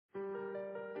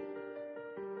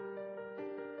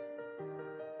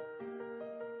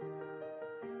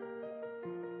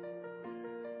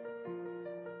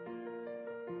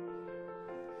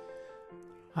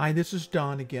Hi, this is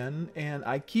Don again, and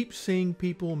I keep seeing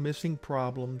people missing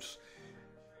problems,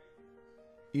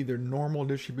 either normal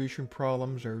distribution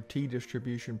problems or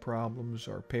t-distribution problems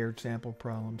or paired sample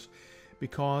problems,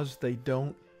 because they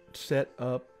don't set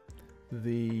up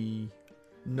the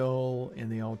null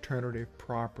and the alternative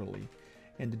properly.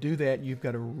 And to do that, you've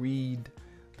got to read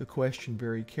the question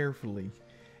very carefully.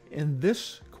 In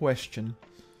this question,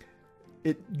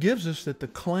 it gives us that the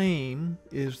claim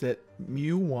is that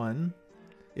mu1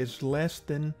 is less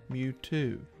than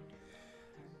mu2.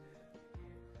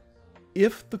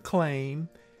 If the claim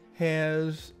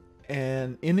has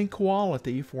an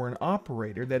inequality for an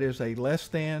operator, that is a less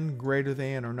than, greater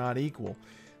than, or not equal,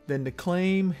 then the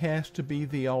claim has to be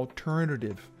the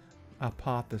alternative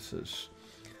hypothesis.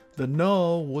 The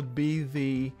null would be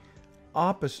the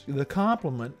opposite, the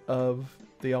complement of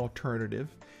the alternative.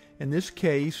 In this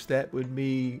case, that would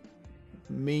be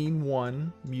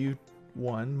mean1,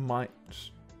 mu1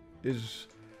 is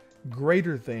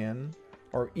greater than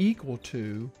or equal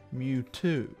to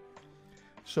mu2.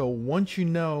 So once you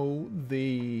know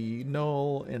the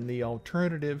null and the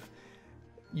alternative,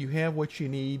 you have what you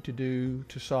need to do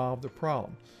to solve the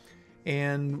problem.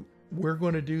 And we're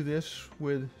going to do this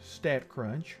with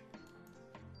StatCrunch.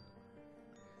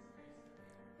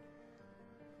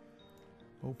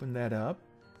 Open that up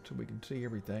so we can see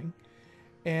everything.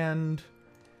 And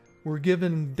we're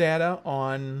given data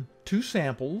on two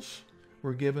samples.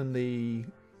 We're given the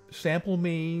sample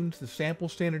means, the sample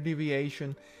standard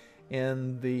deviation,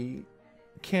 and the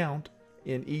count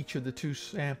in each of the two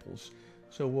samples.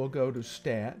 So we'll go to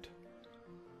Stat,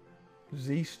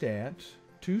 ZStats,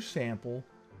 to sample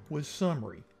with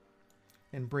summary,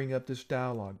 and bring up this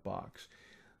dialog box.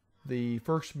 The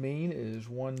first mean is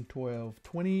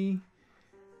 112.20,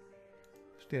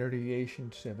 standard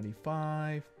deviation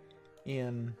 75,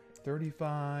 N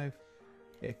 35,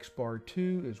 X bar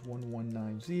 2 is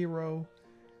 1190,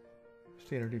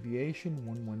 standard deviation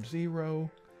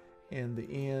 110, and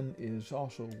the N is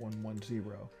also 110.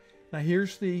 Now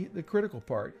here's the critical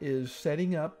part, is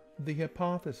setting up the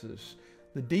hypothesis.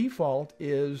 The default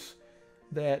is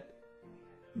that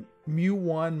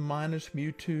mu1 minus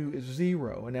mu2 is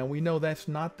 0, and now we know that's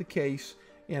not the case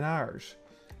in ours.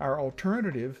 Our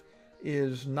alternative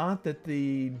is not that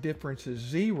the difference is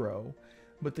 0,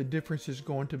 but the difference is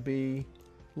going to be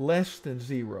less than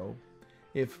 0.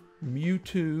 If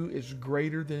mu2 is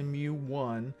greater than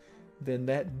mu1, then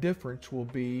that difference will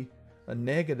be a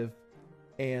negative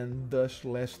and thus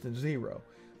less than 0.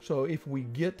 So if we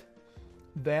get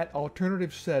that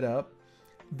alternative set up,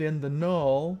 then the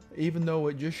null, even though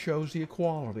it just shows the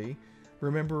equality,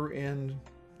 remember in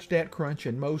StatCrunch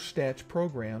and most stats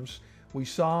programs, we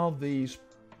solve these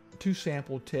two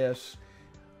sample tests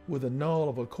with a null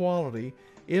of equality.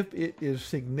 If it is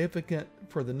significant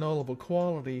for the null of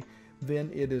equality,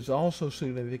 then it is also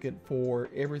significant for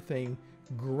everything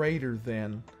greater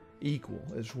than equal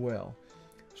as well.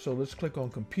 So let's click on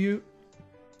compute,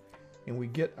 and we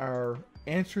get our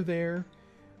answer there.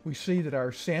 We see that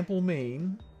our sample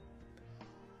mean,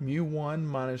 mu1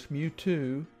 minus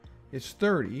mu2, is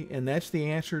 30, and that's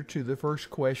the answer to the first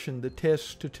question, the test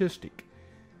statistic.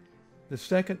 The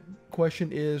second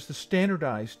question is the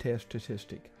standardized test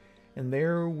statistic, and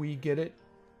there we get it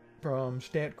from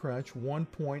StatCrunch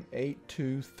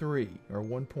 1.823 or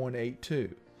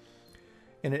 1.82.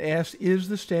 And it asks, is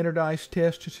the standardized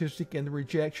test statistic in the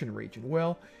rejection region?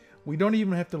 Well, we don't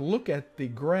even have to look at the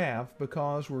graph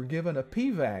because we're given a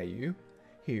p-value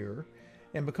here,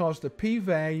 and because the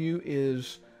p-value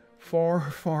is far,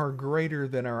 far greater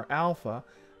than our alpha.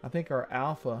 I think our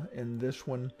alpha in this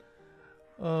one,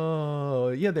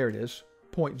 yeah, there it is,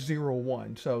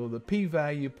 0.01. So the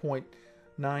p-value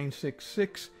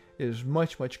 0.966 is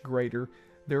much, much greater.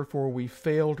 Therefore, we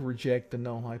fail to reject the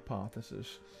null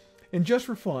hypothesis. And just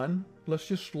for fun, let's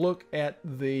just look at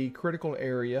the critical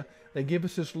area. They give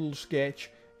us this little sketch.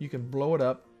 You can blow it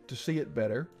up to see it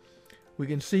better. We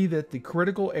can see that the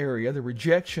critical area, the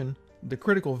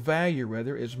critical value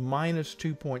rather, is minus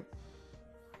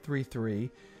 2.33,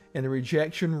 and the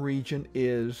rejection region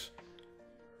is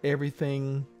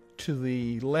everything to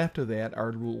the left of that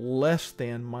are less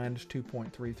than minus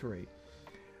 2.33.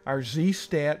 Our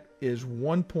z-stat is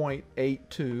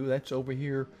 1.82. That's over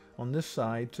here on this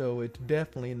side, so it's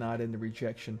definitely not in the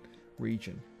rejection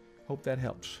region. Hope that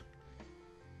helps.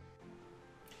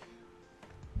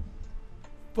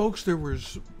 Folks, there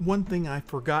was one thing I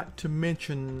forgot to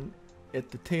mention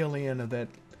at the tail end of that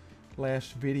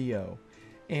last video,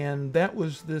 and that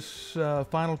was this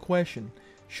final question.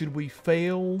 Should we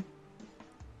fail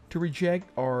to reject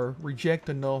or reject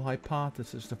a null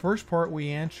hypothesis? The first part we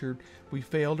answered, we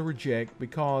failed to reject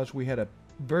because we had a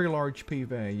very large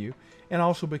p-value, and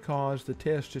also because the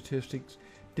test statistics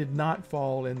did not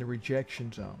fall in the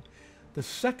rejection zone. The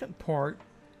second part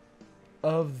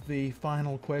of the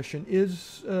final question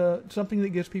is something that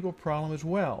gives people a problem as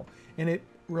well, and it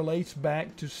relates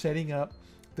back to setting up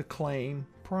the claim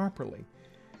properly.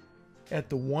 At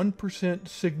the 1%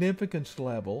 significance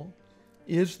level,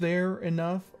 is there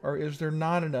enough or is there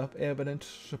not enough evidence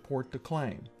to support the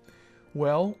claim?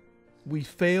 Well, we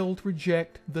failed to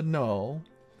reject the null.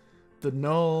 The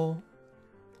null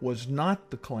was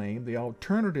not the claim. The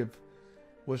alternative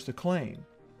was the claim.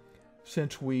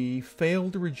 Since we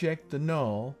failed to reject the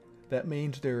null, that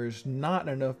means there is not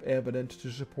enough evidence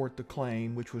to support the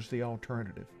claim, which was the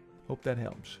alternative. Hope that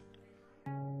helps.